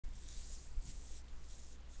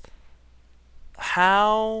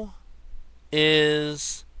How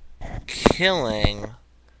is killing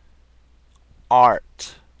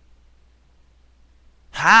art?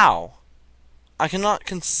 How? I cannot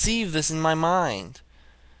conceive this in my mind.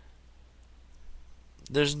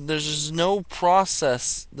 There's just no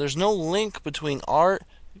process. There's no link between art,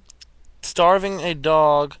 starving a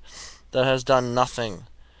dog that has done nothing,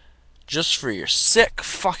 just for your sick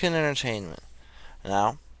fucking entertainment.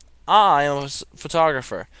 Now, I am a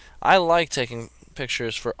photographer. I like taking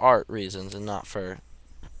pictures for art reasons and not for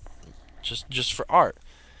just for art.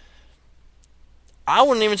 I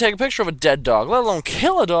wouldn't even take a picture of a dead dog, let alone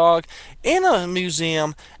kill a dog in a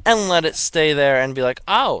museum and let it stay there and be like,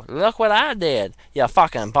 oh, look what I did. You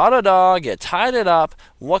fucking bought a dog, you tied it up.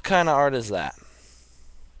 What kind of art is that?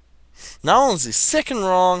 Not only is he sick and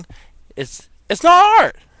wrong, it's not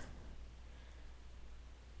art.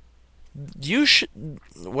 You should,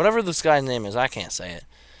 whatever this guy's name is, I can't say it.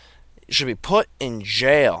 He should be put in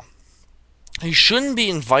jail. He shouldn't be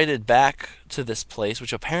invited back to this place,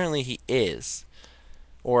 which apparently he is,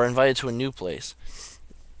 or invited to a new place.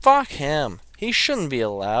 Fuck him. He shouldn't be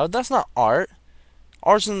allowed. That's not art.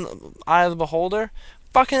 Art's in the eye of the beholder.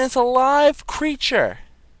 Fucking, it's a live creature.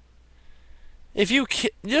 If you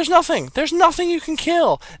there's nothing you can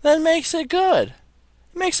kill that makes it good.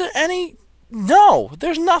 Makes it any. No,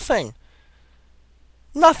 there's nothing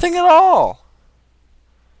at all.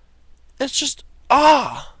 It's just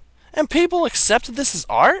and people accept this as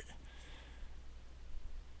art.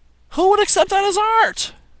 Who would accept that as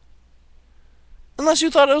art? Unless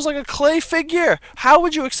you thought it was like a clay figure. How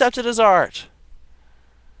would you accept it as art?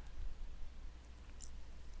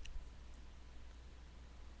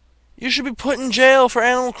 You should be put in jail for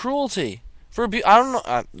animal cruelty. I don't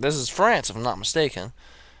know. This is France, if I'm not mistaken.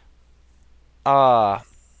 Uh,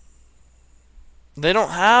 they don't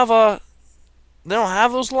have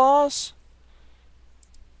those laws.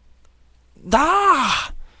 Da,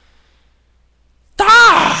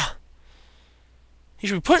 da. He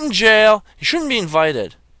should be put in jail. He shouldn't be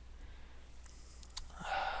invited.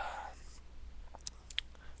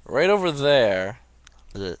 Right over there.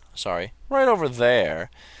 Sorry. Right over there.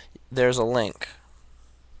 There's a link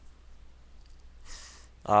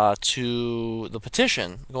to the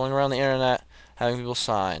petition going around the internet, having people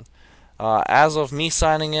sign. As of me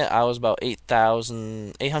signing it, I was about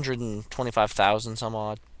 825,000 some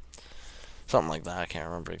odd. Something like that. I can't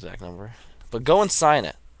remember the exact number. But go and sign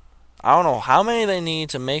it. I don't know how many they need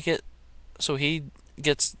to make it so he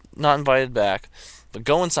gets not invited back. But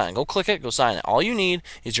go and sign it. Go click it. Go sign it. All you need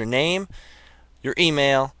is your name, your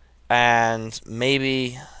email, and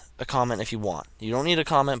maybe a comment if you want. You don't need a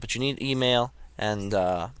comment, but you need email and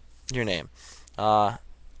your name. I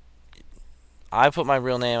put my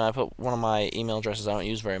real name. I put one of my email addresses I don't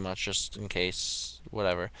use very much, just in case,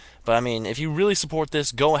 whatever. But I mean, if you really support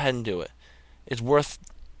this, go ahead and do it. It's worth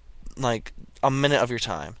like a minute of your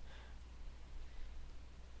time.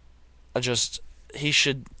 He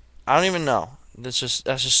should. I don't even know. That's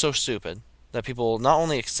just so stupid that people not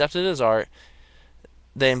only accept it as art,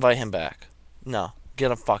 they invite him back. No,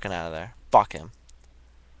 get him fucking out of there. Fuck him.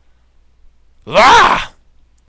 Ah!